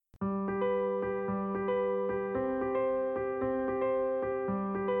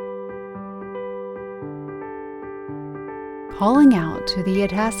Calling out to the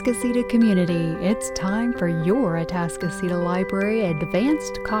Atascocita community, it's time for your Atascocita Library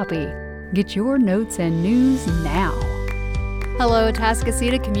Advanced Copy. Get your notes and news now. Hello,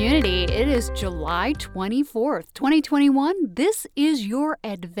 Atascocita community. It is July 24th, 2021. This is your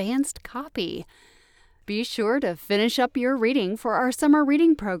Advanced Copy. Be sure to finish up your reading for our summer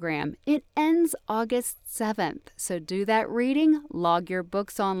reading program. It ends August 7th, so do that reading, log your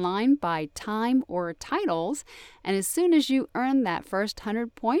books online by time or titles, and as soon as you earn that first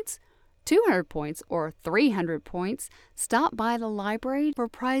 100 points, 200 points, or 300 points, stop by the library for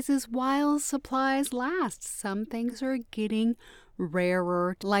prizes while supplies last. Some things are getting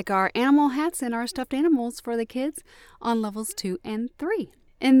rarer, like our animal hats and our stuffed animals for the kids on levels 2 and 3.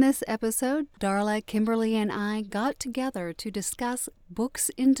 In this episode, Darla, Kimberly, and I got together to discuss books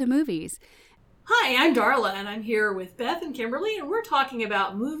into movies. Hi, I'm Darla, and I'm here with Beth and Kimberly, and we're talking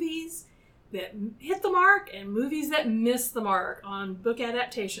about movies that hit the mark and movies that miss the mark on book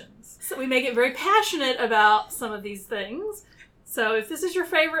adaptations. So we may get very passionate about some of these things. So if this is your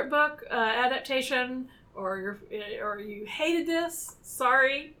favorite book adaptation, or you hated this,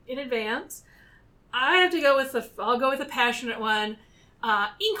 sorry in advance. I'll go with the passionate one.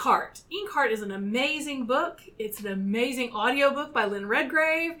 Inkheart. Inkheart is an amazing book. It's an amazing audiobook by Lynn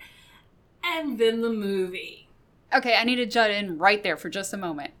Redgrave. And then the movie. Okay, I need to jut in right there for just a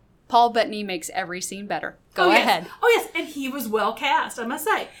moment. Paul Bettany makes every scene better. Go ahead. Oh, yes. And he was well cast, I must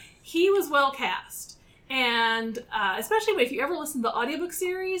say. He was well cast. And especially if you ever listen to the audiobook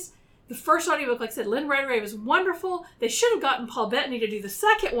series, the first audiobook, like I said, Lynn Redgrave is wonderful. They should have gotten Paul Bettany to do the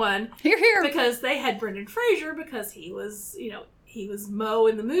second one. Hear, hear. Because they had Brendan Fraser, because he was, he was Mo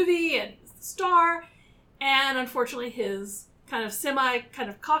in the movie and he was the star. And unfortunately, his kind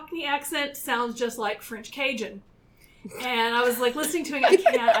of Cockney accent sounds just like French Cajun. And I was like listening to it,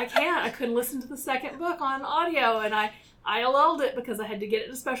 I couldn't listen to the second book on audio. And I LL'd it because I had to get it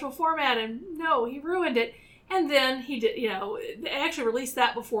in a special format. And no, he ruined it. And then he did, they actually released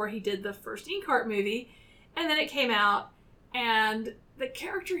that before he did the first Inkheart movie. And then it came out, and the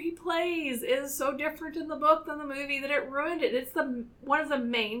character he plays is so different in the book than the movie that it ruined it. It's one of the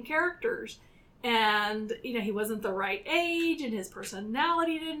main characters. And, he wasn't the right age, and his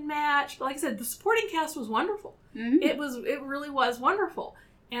personality didn't match. But like I said, the supporting cast was wonderful. Mm-hmm. It really was wonderful.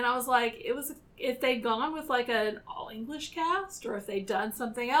 And I was like, if they'd gone with like an all-English cast, or if they'd done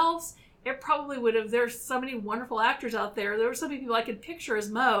something else, it probably would have. There's so many wonderful actors out there. There were so many people I could picture as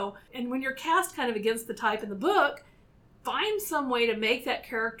Mo. And when you're cast kind of against the type in the book, find some way to make that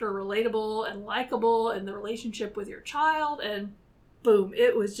character relatable and likable in the relationship with your child. And boom,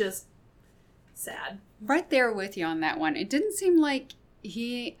 it was just sad. Right there with you on that one. It didn't seem like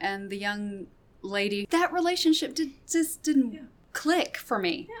he and the young lady, that relationship didn't click for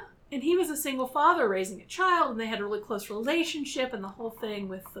me. Yeah. And he was a single father raising a child, and they had a really close relationship, and the whole thing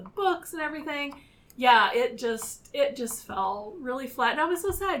with the books and everything. Yeah, it just fell really flat. And I was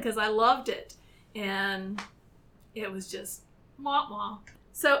so sad because I loved it. And it was just wah wah.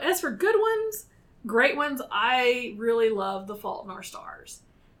 So as for good ones, great ones, I really love The Fault in Our Stars.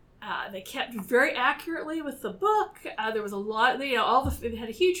 They kept very accurately with the book. There was a lot, it had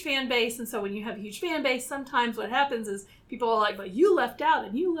a huge fan base, and so when you have a huge fan base, sometimes what happens is people are like, but you left out,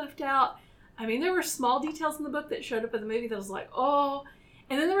 and you left out. I mean, there were small details in the book that showed up in the movie that was like, oh.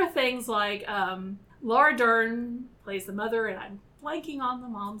 And then there were things like Laura Dern plays the mother, and I'm blanking on the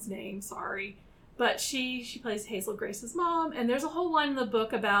mom's name, sorry. But she plays Hazel Grace's mom, and there's a whole line in the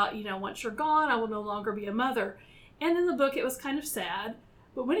book about, once you're gone, I will no longer be a mother. And in the book, it was kind of sad.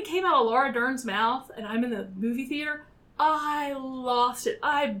 But when it came out of Laura Dern's mouth, and I'm in the movie theater, I lost it.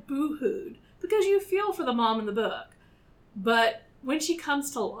 I boo-hooed. Because you feel for the mom in the book. But when she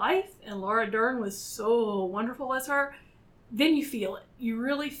comes to life, and Laura Dern was so wonderful as her, then you feel it. You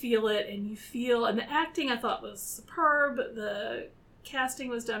really feel it, and the acting I thought was superb. The casting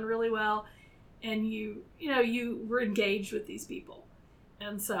was done really well. And you were engaged with these people.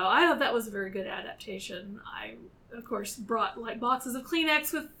 And so I thought that was a very good adaptation. I, of course, brought like boxes of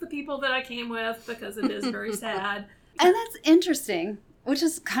Kleenex with the people that I came with because it is very sad. And that's interesting, which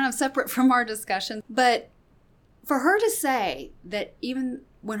is kind of separate from our discussion. But for her to say that even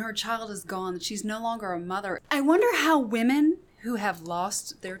when her child is gone, that she's no longer a mother, I wonder how women who have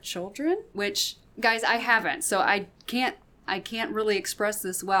lost their children, which, guys, I haven't, so I can't really express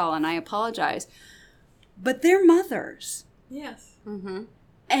this well, and I apologize. But they're mothers. Yes. Mm-hmm.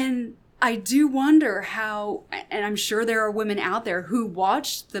 And I do wonder how, and I'm sure there are women out there who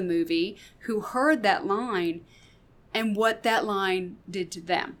watched the movie, who heard that line, and what that line did to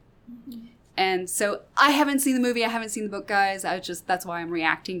them. Mm-hmm. And so I haven't seen the movie. I haven't seen the book, guys. That's why I'm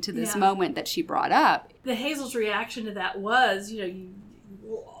reacting to this moment that she brought up. The Hazel's reaction to that was, you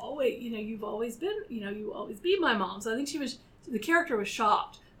will always, you've always been, you always be my mom. So I think the character was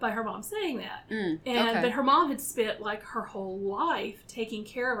shocked by her mom saying that. But her mom had spent like her whole life taking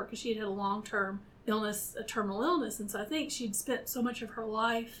care of her because she had a long-term illness, a terminal illness. And so I think she'd spent so much of her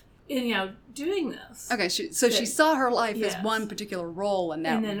life in, doing this. Okay, so she saw her life as one particular role, and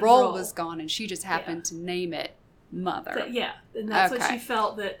that role was gone, and she just happened to name it Mother. And that's what she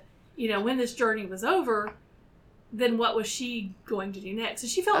felt that, when this journey was over, then what was she going to do next?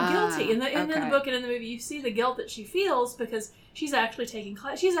 And she felt guilty. In the book and in the movie, you see the guilt that she feels because she's actually taking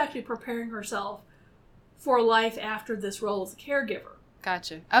class. She's actually preparing herself for life after this role as a caregiver.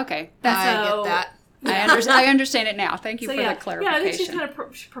 Gotcha. Okay. I get that. I understand it now. Thank you for the clarification. Yeah, I think she's kind of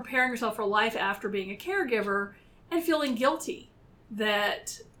preparing herself for life after being a caregiver and feeling guilty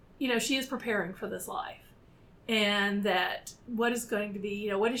that, she is preparing for this life. And that what is going to be,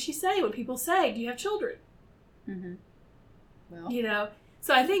 what does she say when people say, do you have children? Mm-hmm. Well.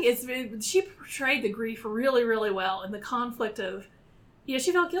 So I think she portrayed the grief really, really well and the conflict of,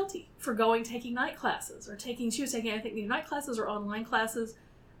 she felt guilty for taking night classes she was taking, I think, night classes or online classes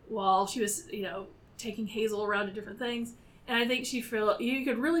while she was, taking Hazel around to different things. And I think you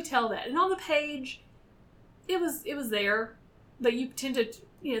could really tell that. And on the page, it was there, but you tend to,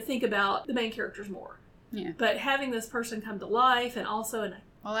 think about the main characters more. Yeah. But having this person come to life and also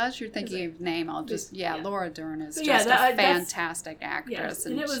well, as you're thinking of name, I'll just, Laura Dern is just a fantastic actress,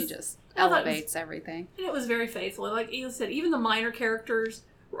 and she just elevates everything. And it was very faithful. And like Ela said, even the minor characters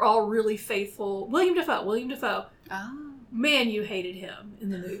were all really faithful. William Dafoe. Oh. Man, you hated him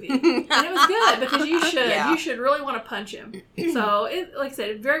in the movie. And it was good, because you should. Yeah. You should really want to punch him. So, like I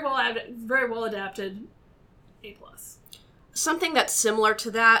said, very well adapted, A+. Something that's similar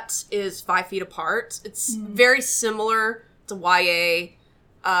to that is 5 Feet Apart. It's very similar to YA.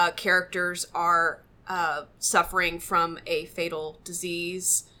 Characters are suffering from a fatal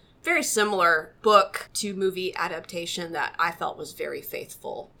disease. Very similar book to movie adaptation that I felt was very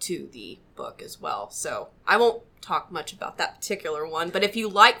faithful to the book as well. So I won't talk much about that particular one, but if you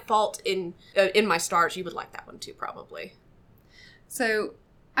like Fault in My Stars, you would like that one too, probably. So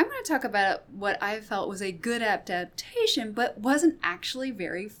I'm going to talk about what I felt was a good adaptation, but wasn't actually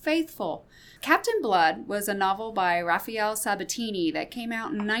very faithful. Captain Blood was a novel by Raphael Sabatini that came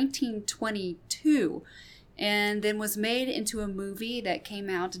out in 1922 and then was made into a movie that came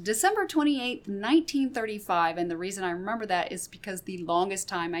out December 28th, 1935. And the reason I remember that is because the longest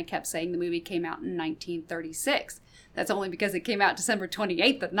time I kept saying the movie came out in 1936. That's only because it came out December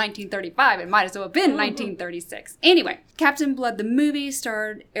 28th of 1935. It might as well have been 1936. Anyway, Captain Blood, the movie,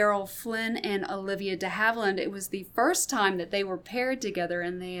 starred Errol Flynn and Olivia de Havilland. It was the first time that they were paired together,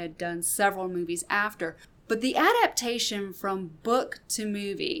 and they had done several movies after. But the adaptation from book to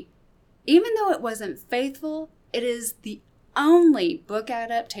movie, even though it wasn't faithful, it is the only book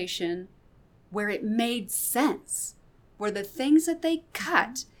adaptation where it made sense, where the things that they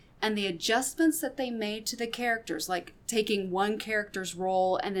cut and the adjustments that they made to the characters, like taking one character's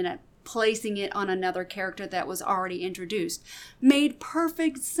role and then placing it on another character that was already introduced, made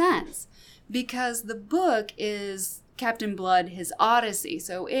perfect sense, because the book is Captain Blood, His Odyssey.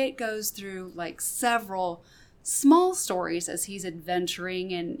 So it goes through like several small stories as he's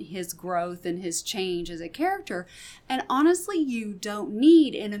adventuring and his growth and his change as a character. And honestly, you don't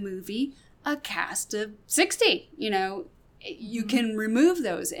need in a movie a cast of 60, you can remove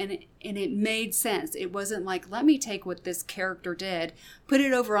those, and it made sense. It wasn't like, let me take what this character did, put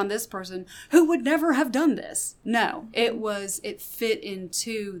it over on this person who would never have done this. No, it fit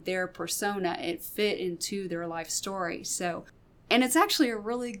into their persona. It fit into their life story. So, and it's actually a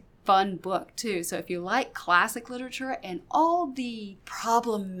really fun book too. So if you like classic literature and all the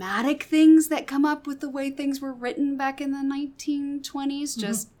problematic things that come up with the way things were written back in the 1920s,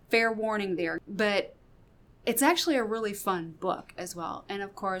 just fair warning there. But it's actually a really fun book as well. And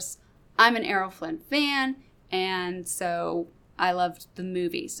of course, I'm an Errol Flynn fan, and so I loved the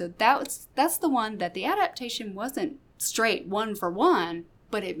movie. So that's the one that the adaptation wasn't straight one for one,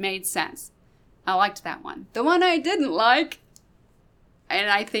 but it made sense. I liked that one. The one I didn't like,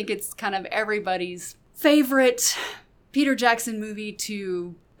 and I think it's kind of everybody's favorite Peter Jackson movie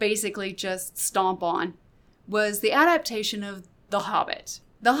to basically just stomp on, was the adaptation of The Hobbit.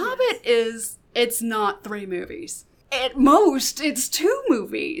 The Hobbit it's not 3 movies. At most, it's 2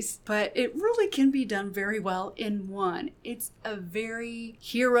 movies, but it really can be done very well in one. It's a very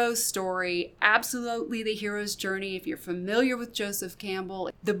hero story, absolutely the hero's journey. If you're familiar with Joseph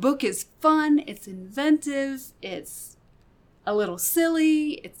Campbell, the book is fun, it's inventive, it's a little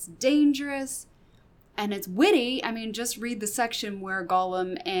silly, it's dangerous, and it's witty. I mean, just read the section where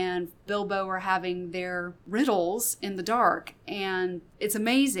Gollum and Bilbo are having their riddles in the dark, and it's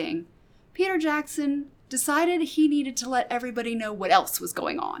amazing. Peter Jackson decided he needed to let everybody know what else was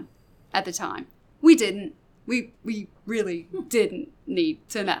going on at the time. We didn't. We really didn't need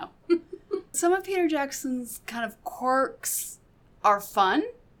to know. Some of Peter Jackson's kind of quirks are fun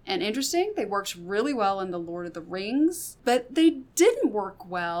and interesting. They worked really well in The Lord of the Rings, but they didn't work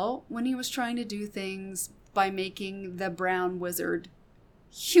well when he was trying to do things by making the Brown Wizard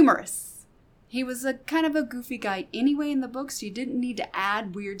humorous. He was a kind of a goofy guy anyway in the books. You didn't need to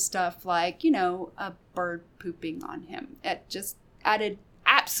add weird stuff like, a bird pooping on him. It just added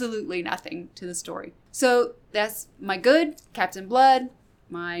absolutely nothing to the story. So that's my good, Captain Blood,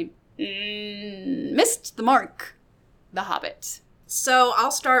 my missed the mark, The Hobbit. So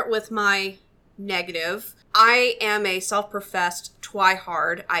I'll start with my negative. I am a self-professed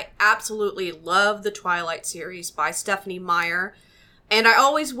twihard. I absolutely love the Twilight series by Stephenie Meyer, and I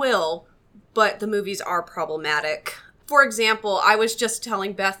always will, but the movies are problematic. For example, I was just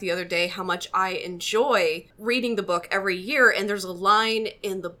telling Beth the other day how much I enjoy reading the book every year, and there's a line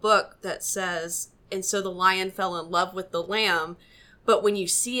in the book that says, "And so the lion fell in love with the lamb," but when you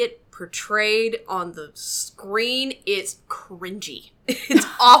see it portrayed on the screen, it's cringy. It's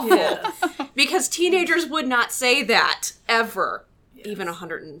awful. Yes. Because teenagers would not say that, ever. Yes. Even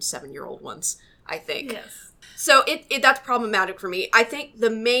 107-year-old ones, I think. Yes. So that's problematic for me. I think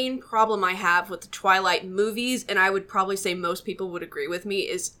the main problem I have with the Twilight movies, and I would probably say most people would agree with me,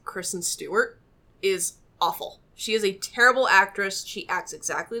 is Kristen Stewart is awful. She is a terrible actress. She acts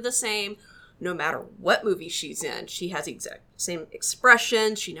exactly the same no matter what movie she's in. She has the exact same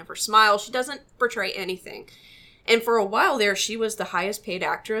expression. She never smiles. She doesn't portray anything. And for a while there, she was the highest paid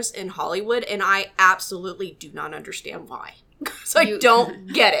actress in Hollywood, and I absolutely do not understand why. So I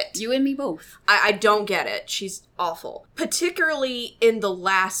don't get it. You and me both. I don't get it. She's awful. Particularly in the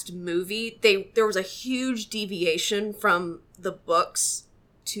last movie, there was a huge deviation from the books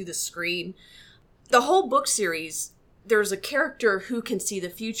to the screen. The whole book series, there's a character who can see the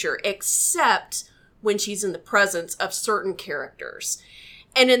future, except when she's in the presence of certain characters.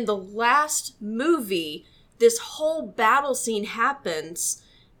 And in the last movie, this whole battle scene happens,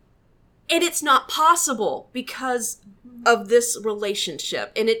 and it's not possible because of this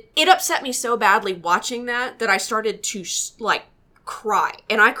relationship. And it upset me so badly watching that I started to cry.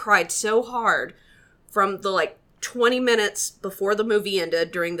 And I cried so hard from the 20 minutes before the movie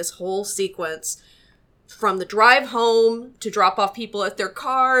ended during this whole sequence, from the drive home to drop off people at their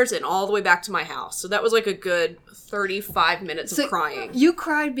cars and all the way back to my house. So that was a good 35 minutes of crying. You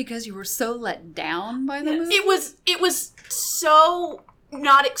cried because you were so let down by the movie? It was so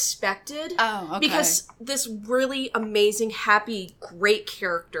not expected. Oh, okay. Because this really amazing, happy, great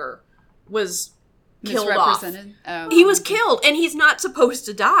character was killed off. Oh. He was killed, and he's not supposed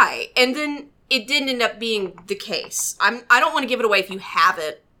to die. And then it didn't end up being the case. I don't want to give it away if you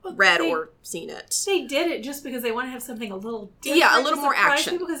haven't read or seen it. They did it just because they want to have something a little different. Yeah, a little to more surprise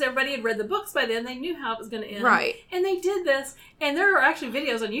action. people, because everybody had read the books by then. They knew how it was going to end. Right. And they did this. And there are actually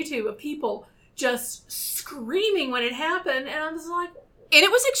videos on YouTube of people just screaming when it happened. And I was like... And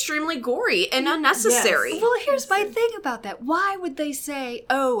it was extremely gory and unnecessary. Yes. Well, here's my thing about that. Why would they say,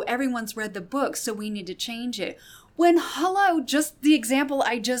 oh, everyone's read the book, so we need to change it? When, just the example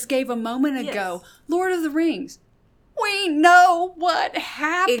I just gave a moment ago, Lord of the Rings. We know what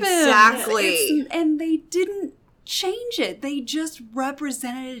happened. Exactly. And they didn't change it. They just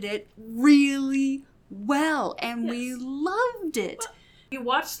represented it really well, and we loved it. You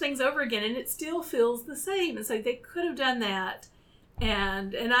watch things over again, and it still feels the same. It's like they could have done that.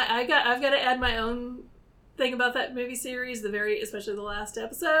 And I've got to add my own thing about that movie series, especially the last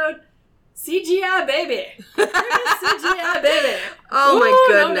episode. CGI baby. CGI baby. Oh, my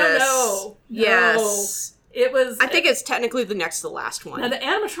goodness. No. Yes. It was... I think it's technically the next to the last one. Now, the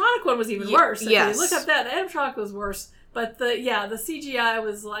animatronic one was even worse. Yes. If you look up that, the animatronic was worse. But the CGI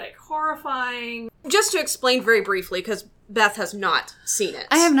was horrifying. Just to explain very briefly, because Beth has not seen it.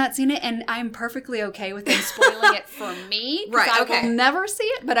 I have not seen it, and I'm perfectly okay with them spoiling it for me. Right, I okay. will never see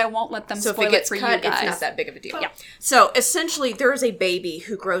it, but I won't let them So spoil if it gets for cut, you guys. it's not that big of a deal. Yeah. So essentially, there is a baby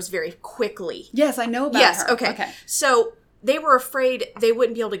who grows very quickly. Yes, I know about her. Okay. So they were afraid they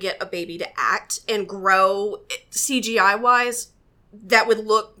wouldn't be able to get a baby to act and grow CGI-wise that would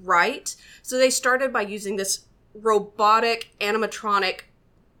look right. So they started by using this robotic animatronic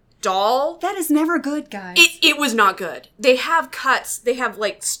doll. That is never good, guys. It was not good. They have cuts. They have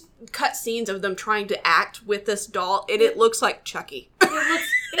cut scenes of them trying to act with this doll, and it looks like Chucky.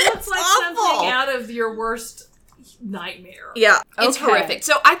 It looks like awful. something out of your worst nightmare. Yeah, it's Okay. horrific.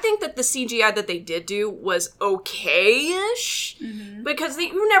 So I think that the CGI that they did do was okay-ish, because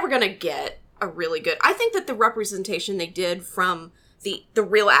you're never going to get a really good... I think that the representation they did from the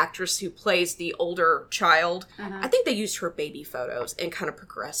real actress who plays the older child, I think they used her baby photos and kind of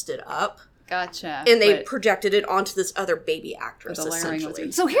progressed it up. Gotcha. And they But projected it onto this other baby actress, the layering was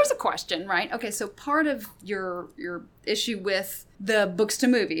essentially. so here's a question, right? Okay, so part of your issue with the books to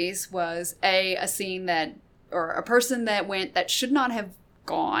movies was a scene that, or a person that went that should not have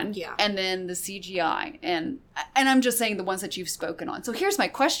gone, Yeah. and then the CGI, and I'm just saying the ones that you've spoken on. So here's my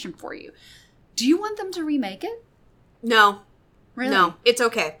question for you: do you want them to remake it? No. Really? No. It's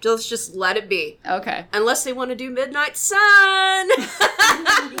okay. Let's just let it be. Okay. Unless they want to do Midnight Sun.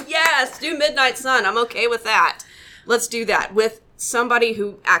 Yes, do Midnight Sun. I'm okay with that. Let's do that with somebody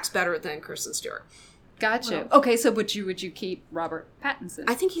who acts better than Kristen Stewart. Gotcha. Okay, so would you keep Robert Pattinson?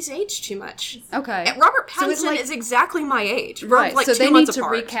 I think he's aged too much. Okay. And Robert So it's Pattinson like- is exactly my age. We're right. like So 2 they need months to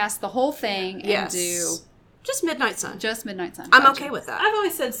apart. recast the whole thing Yes. and do Just Midnight Sun. just Midnight Sun. I'm Gotcha. okay with that. I've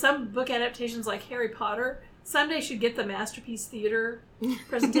always said some book adaptations like Harry Potter someday should get the Masterpiece Theater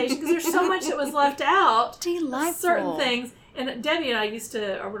presentation because there's so much that was left out. Delightful. Certain things. And Debbie and I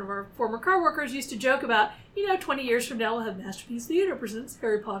or one of our former co-workers used to joke about, 20 years from now we'll have Masterpiece Theater presents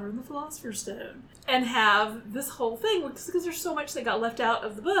Harry Potter and the Philosopher's Stone. And have this whole thing, because there's so much that got left out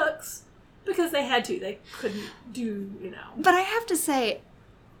of the books because they had to. They couldn't do, But I have to say,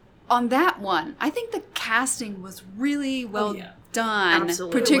 on that one, I think the casting was really well yeah. done,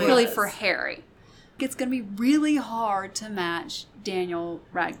 Absolutely. particularly It was. for Harry. It's going to be really hard to match Daniel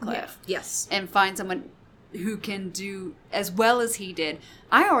Radcliffe Yes. and find someone who can do as well as he did.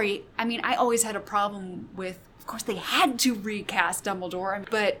 I always had a problem with, of course, they had to recast Dumbledore,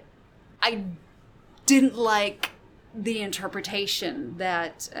 but I didn't like the interpretation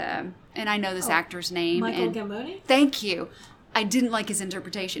that, and I know this actor's name. Michael and Gamboni? Thank you. I didn't like his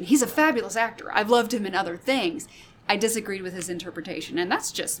interpretation. He's a fabulous actor. I've loved him in other things. I disagreed with his interpretation, and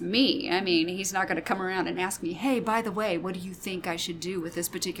that's just me. I mean, he's not going to come around and ask me, hey, by the way, what do you think I should do with this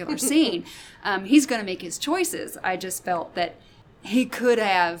particular scene? He's going to make his choices. I just felt that he could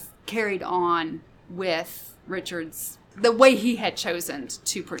have carried on with Richard's, the way he had chosen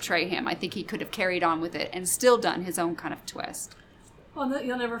to portray him. I think he could have carried on with it and still done his own kind of twist. Well, no,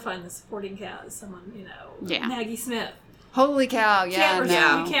 you'll never find the supporting cast. Someone, Yeah. Maggie Smith. Holy cow, yeah,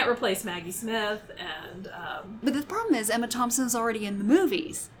 no. You can't replace Maggie Smith, and But the problem is Emma Thompson's already in the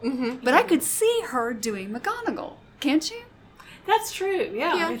movies. Mm-hmm. But I could see her doing McGonagall. Can't you? that's true.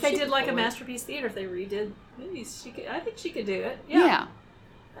 Yeah, Yeah, if they she did like a could. Masterpiece Theater, if they redid movies, I think she could do it. Yeah.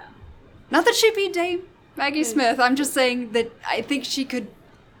 Not that she'd be Dame Maggie Smith. I'm just saying that I think she could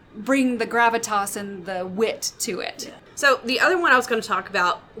bring the gravitas and the wit to it. Yeah. So the other one I was going to talk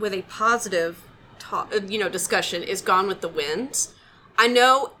about with a positive, discussion is Gone with the Wind. I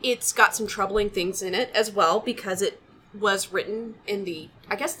know it's got some troubling things in it as well because it was written in the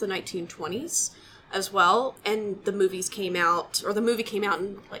 1920s as well, and the movie came out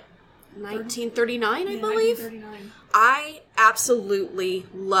in like 1939, I believe. 1939. I absolutely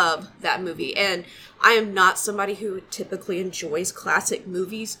love that movie, and I am not somebody who typically enjoys classic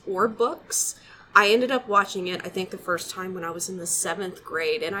movies or books. I ended up watching it, I think, the first time when I was in the 7th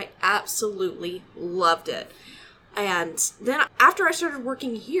grade, and I absolutely loved it. And then after I started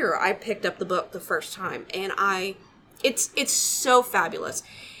working here, I picked up the book the first time, and it's so fabulous.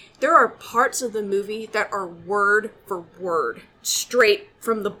 There are parts of the movie that are word for word, straight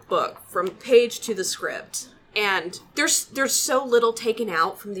from the book, from page to the script. And there's so little taken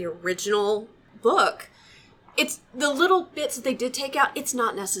out from the original book. It's the little bits that they did take out, it's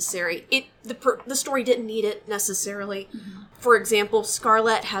not necessary. The story didn't need it necessarily. Mm-hmm. For example,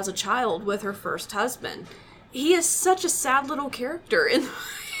 Scarlett has a child with her first husband. He is such a sad little character in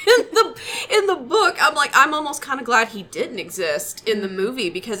the book. I'm almost kind of glad he didn't exist in the movie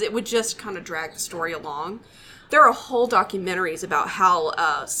because it would just kind of drag the story along. There are whole documentaries about how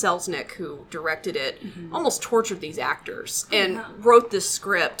Selznick, who directed it, almost tortured these actors and wrote this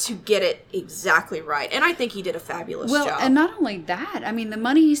script to get it exactly right. And I think he did a fabulous job. Well, and not only that, I mean, the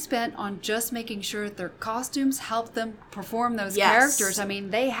money he spent on just making sure that their costumes helped them perform those characters. I mean,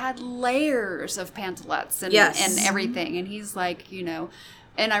 they had layers of pantalettes and everything. And he's like,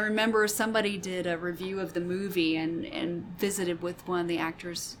 and I remember somebody did a review of the movie and visited with one of the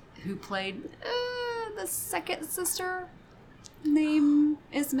actors who played the second sister. Name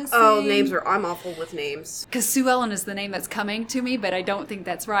is missing. Oh, I'm awful with names. Because Sue Ellen is the name that's coming to me, but I don't think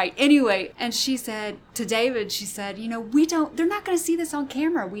that's right. Anyway, and she said to David, they're not going to see this on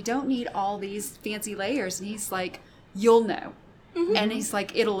camera. We don't need all these fancy layers. And he's like, you'll know. Mm-hmm. And he's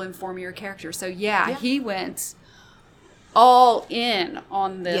like, it'll inform your character. So yeah, he went all in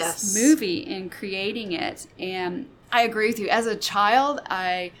on this Yes. movie and creating it. And I agree with you. As a child,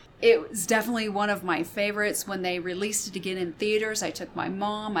 it was definitely one of my favorites. When they released it again in theaters, I took my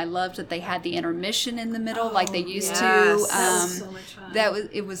mom. I loved that they had the intermission in the middle like they used to. yes. That was so much fun.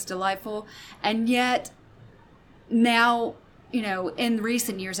 It was delightful. And yet now, in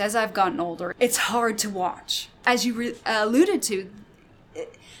recent years, as I've gotten older, it's hard to watch. As you alluded to,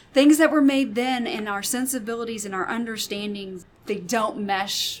 things that were made then and our sensibilities and our understandings, they don't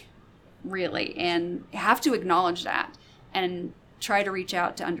mesh really, and have to acknowledge that and try to reach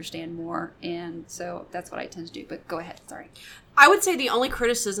out to understand more. And so that's what I tend to do. But go ahead. Sorry. I would say the only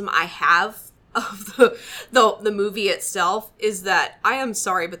criticism I have of the movie itself is that, I am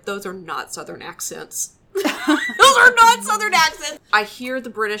sorry, but those are not Southern accents. Those are not Southern accents. I hear the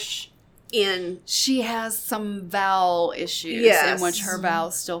British in... She has some vowel issues Yes. in which her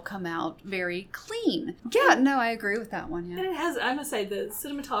vowels still come out very clean. Yeah, no, I agree with that one. And Yeah. it has, I must say, the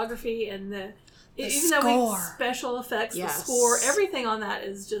cinematography and even score. though special effects, Yes. the score, everything on that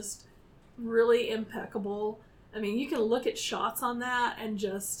is just really impeccable. I mean, you can look at shots on that and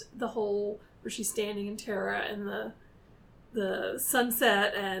just the whole where she's standing in Terra and the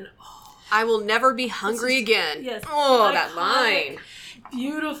sunset and I will never be hungry again. yes, Oh, that iconic, line.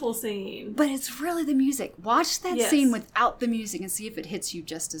 beautiful scene. But it's really the music. Watch that Yes. scene without the music and see if it hits you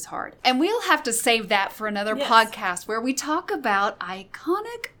just as hard. And we'll have to save that for another Yes. podcast where we talk about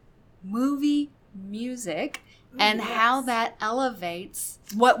iconic movie music and Yes. how that elevates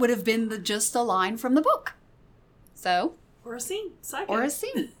what would have been just a line from the book. So, Or a scene. Psycho. or a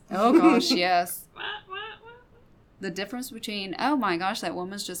scene. Oh gosh, yes. Wah, wah, wah. The difference between, oh my gosh, that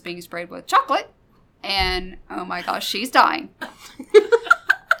woman's just being sprayed with chocolate, and oh my gosh, she's dying.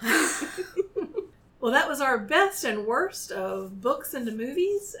 Well, that was our best and worst of books into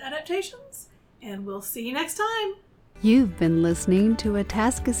movies adaptations, and we'll see you next time. You've been listening to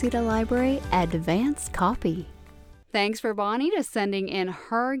Atascocita Library Advanced Copy. Thanks for Bonnie to sending in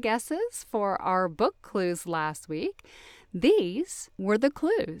her guesses for our book clues last week. These were the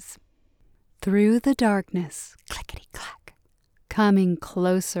clues. Through the darkness, clickety-clack, coming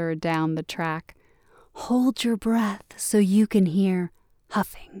closer down the track. Hold your breath so you can hear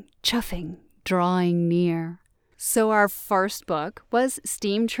huffing, chuffing, drawing near. So our first book was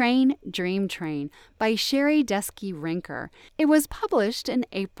Steam Train, Dream Train by Sherry Deskey Rinker. It was published in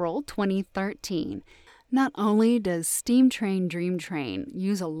April 2013. Not only does Steam Train, Dream Train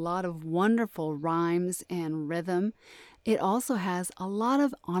use a lot of wonderful rhymes and rhythm, it also has a lot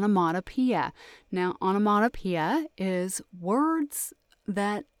of onomatopoeia. Now, onomatopoeia is words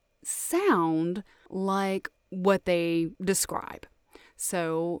that sound like what they describe.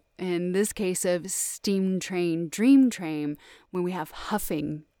 So in this case of Steam Train, Dream Train, when we have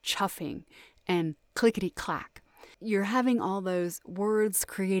huffing, chuffing, and clickety-clack, you're having all those words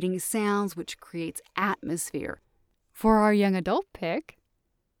creating sounds, which creates atmosphere. For our young adult pick,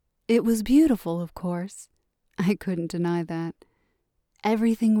 it was beautiful, of course. I couldn't deny that.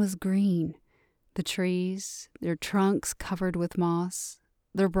 Everything was green. The trees, their trunks covered with moss,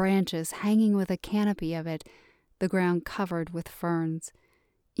 their branches hanging with a canopy of it, the ground covered with ferns.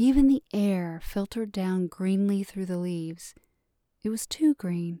 Even the air filtered down greenly through the leaves. It was too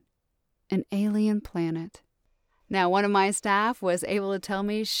green. An alien planet. Now, one of my staff was able to tell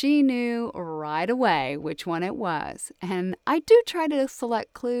me she knew right away which one it was. And I do try to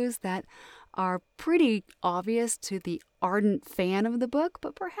select clues that are pretty obvious to the ardent fan of the book,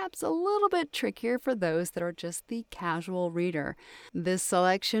 but perhaps a little bit trickier for those that are just the casual reader. This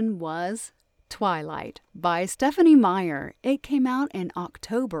selection was Twilight by Stephenie Meyer. It came out in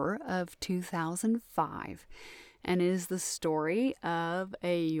October of 2005 and is the story of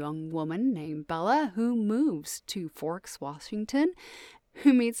a young woman named Bella who moves to Forks, Washington,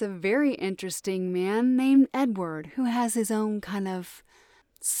 who meets a very interesting man named Edward who has his own kind of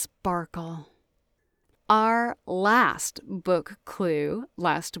sparkle. Our last book clue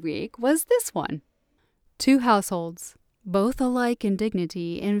last week was this one. Two households, both alike in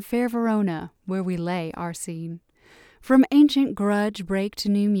dignity, in fair Verona, where we lay our scene. From ancient grudge break to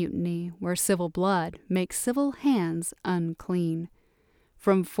new mutiny, where civil blood makes civil hands unclean.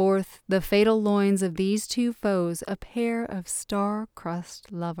 From forth the fatal loins of these two foes, a pair of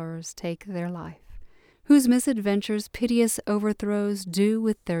star-crossed lovers take their life, whose misadventures piteous overthrows do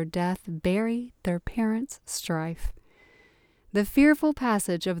with their death bury their parents' strife. The fearful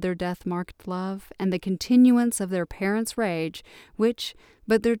passage of their death-marked love, and the continuance of their parents' rage, which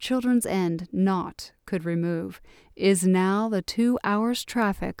but their children's end naught could remove, is now the 2 hours'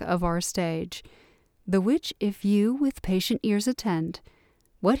 traffic of our stage, the which if you with patient ears attend,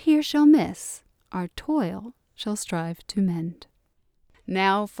 what here shall miss, our toil shall strive to mend.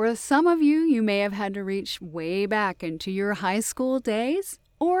 Now, for some of you, you may have had to reach way back into your high school days,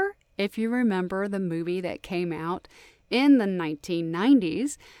 or if you remember the movie that came out in the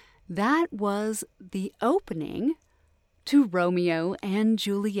 1990s, that was the opening to Romeo and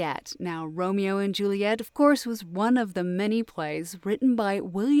Juliet. Now, Romeo and Juliet, of course, was one of the many plays written by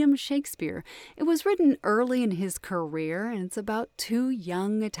William Shakespeare. It was written early in his career, and it's about two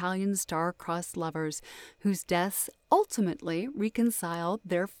young Italian star-crossed lovers whose deaths ultimately reconciled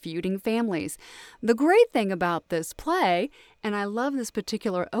their feuding families. The great thing about this play, and I love this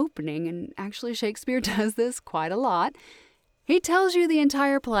particular opening, and actually Shakespeare does this quite a lot, he tells you the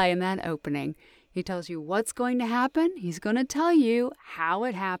entire play in that opening. He tells you what's going to happen. He's going to tell you how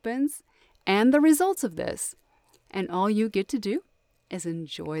it happens and the results of this. And all you get to do is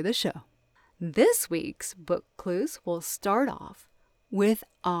enjoy the show. This week's book clues will start off with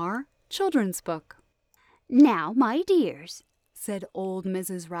our children's book. "Now, my dears," said old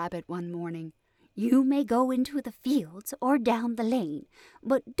Mrs. Rabbit one morning, "you may go into the fields or down the lane,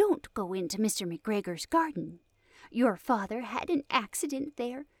 but don't go into Mr. McGregor's garden. Your father had an accident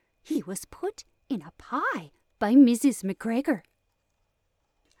there. He was put in a pie by Mrs. McGregor."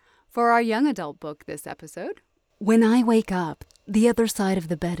 For our young adult book this episode, when I wake up, the other side of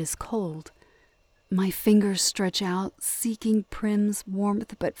the bed is cold. My fingers stretch out, seeking Prim's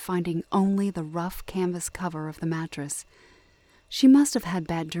warmth, but finding only the rough canvas cover of the mattress. She must have had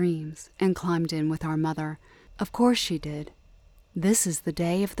bad dreams and climbed in with our mother. Of course she did. This is the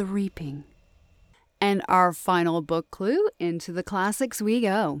day of the reaping. And our final book clue, into the classics we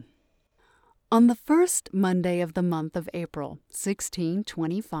go. On the first Monday of the month of April,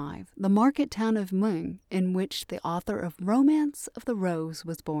 1625, the market town of Meung, in which the author of Romance of the Rose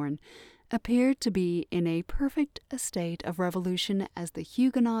was born, appeared to be in a perfect state of revolution, as the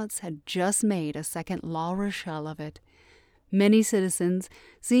Huguenots had just made a second La Rochelle of it. Many citizens,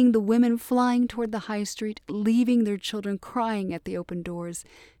 seeing the women flying toward the high street, leaving their children crying at the open doors,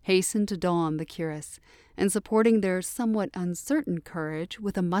 hastened to don the cuirass, and supporting their somewhat uncertain courage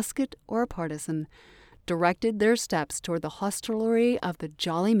with a musket or a partisan, directed their steps toward the hostelry of the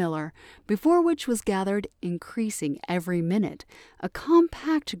Jolly Miller, before which was gathered, increasing every minute, a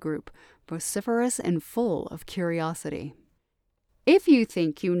compact group, vociferous and full of curiosity. If you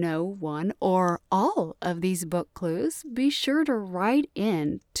think you know one or all of these book clues, be sure to write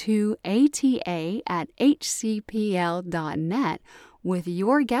in to ata@hcpl.net with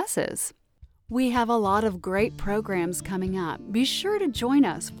your guesses. We have a lot of great programs coming up. Be sure to join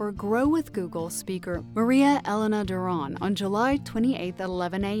us for Grow with Google speaker Maria Elena Duran on July 28th at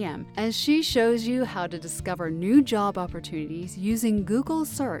 11 a.m. as she shows you how to discover new job opportunities using Google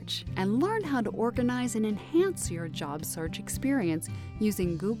search and learn how to organize and enhance your job search experience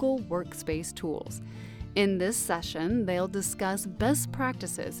using Google Workspace tools. In this session, they'll discuss best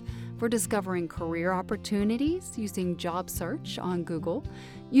practices for discovering career opportunities using job search on Google,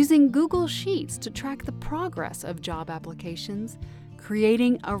 using Google Sheets to track the progress of job applications,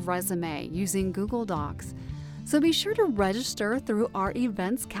 creating a resume using Google Docs. So be sure to register through our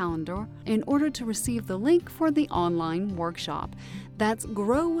events calendar in order to receive the link for the online workshop. That's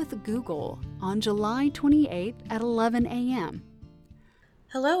Grow with Google on July 28th at 11 a.m.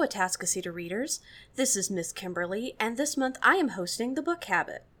 Hello, Atascocita readers. This is Miss Kimberly, and this month I am hosting the Book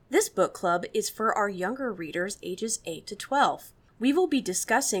Habit. This book club is for our younger readers ages 8 to 12. We will be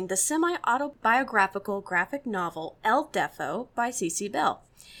discussing the semi-autobiographical graphic novel El Deafo by C.C. Bell.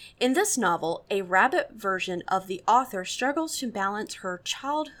 In this novel, a rabbit version of the author struggles to balance her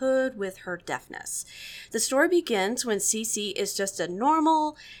childhood with her deafness. The story begins when C.C. is just a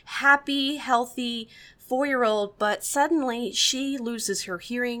normal, happy, healthy 4-year-old, but suddenly she loses her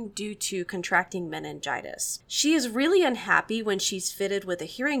hearing due to contracting meningitis. She is really unhappy when she's fitted with a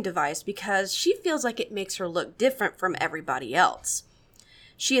hearing device because she feels like it makes her look different from everybody else.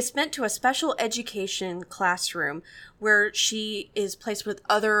 She is sent to a special education classroom where she is placed with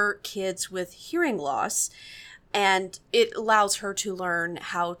other kids with hearing loss, and it allows her to learn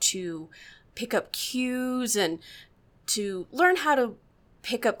how to pick up cues and to learn how to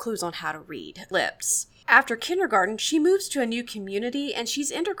pick up clues on how to read lips. After kindergarten, she moves to a new community and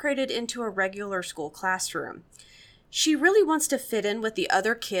she's integrated into a regular school classroom. She really wants to fit in with the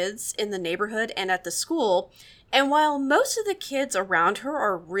other kids in the neighborhood and at the school, and while most of the kids around her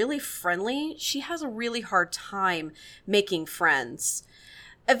are really friendly, she has a really hard time making friends.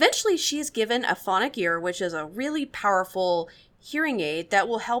 Eventually, she is given a phonic ear, which is a really powerful hearing aid that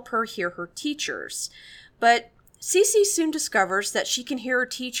will help her hear her teachers. But Cece soon discovers that she can hear her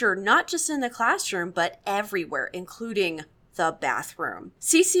teacher not just in the classroom, but everywhere, including the bathroom.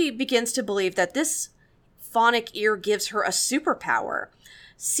 Cece begins to believe that this euphonic ear gives her a superpower.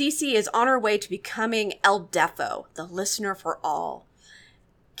 Cece is on her way to becoming El Defo, the listener for all.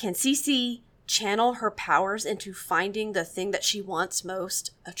 Can Cece channel her powers into finding the thing that she wants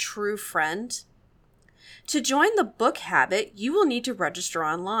most, a true friend? To join the book habit, you will need to register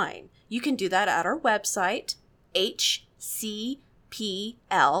online. You can do that at our website, hcpl.net.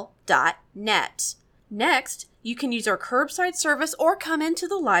 Next, you can use our curbside service or come into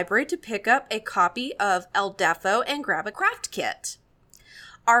the library to pick up a copy of El Defo and grab a craft kit.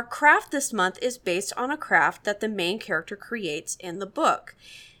 Our craft this month is based on a craft that the main character creates in the book.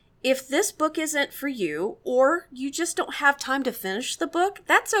 If this book isn't for you, or you just don't have time to finish the book,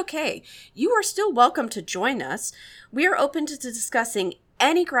 that's okay. You are still welcome to join us. We are open to discussing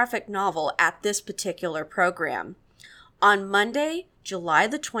any graphic novel at this particular program. On Monday, July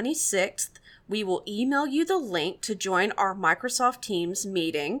the 26th, we will email you the link to join our Microsoft Teams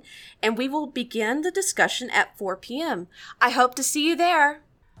meeting, and we will begin the discussion at 4 p.m. I hope to see you there.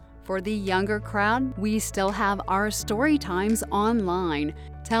 For the younger crowd, we still have our story times online.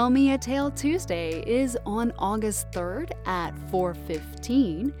 Tell Me a Tale Tuesday is on August 3rd at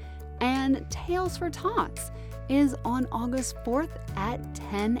 4:15, and Tales for Tots is on August 4th at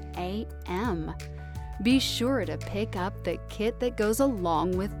 10 a.m. Be sure to pick up the kit that goes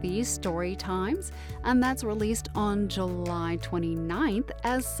along with these story times, and that's released on July 29th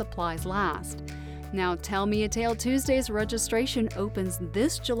as supplies last. Now, Tell Me a Tale Tuesday's registration opens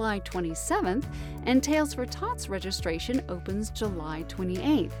this July 27th, and Tales for Tots registration opens July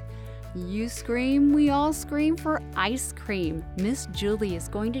 28th. You scream, we all scream for ice cream. Miss Julie is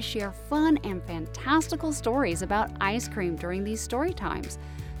going to share fun and fantastical stories about ice cream during these story times.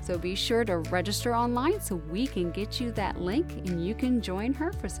 So be sure to register online so we can get you that link and you can join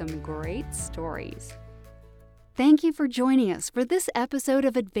her for some great stories. Thank you for joining us for this episode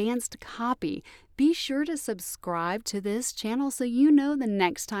of Advanced Copy. Be sure to subscribe to this channel so you know the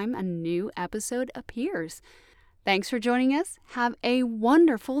next time a new episode appears. Thanks for joining us. Have a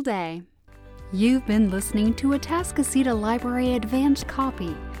wonderful day. You've been listening to Atascocita Library Advanced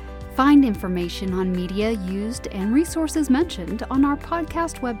Copy. Find information on media used and resources mentioned on our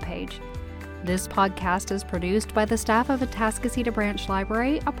podcast webpage. This podcast is produced by the staff of Atascocita Branch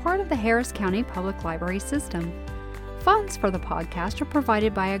Library, a part of the Harris County Public Library System. Funds for the podcast are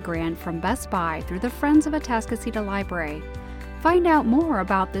provided by a grant from Best Buy through the Friends of Atascocita Library. Find out more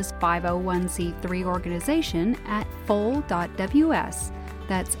about this 501c3 organization at foal.ws.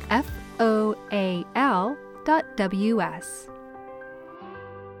 That's FOAL.WS.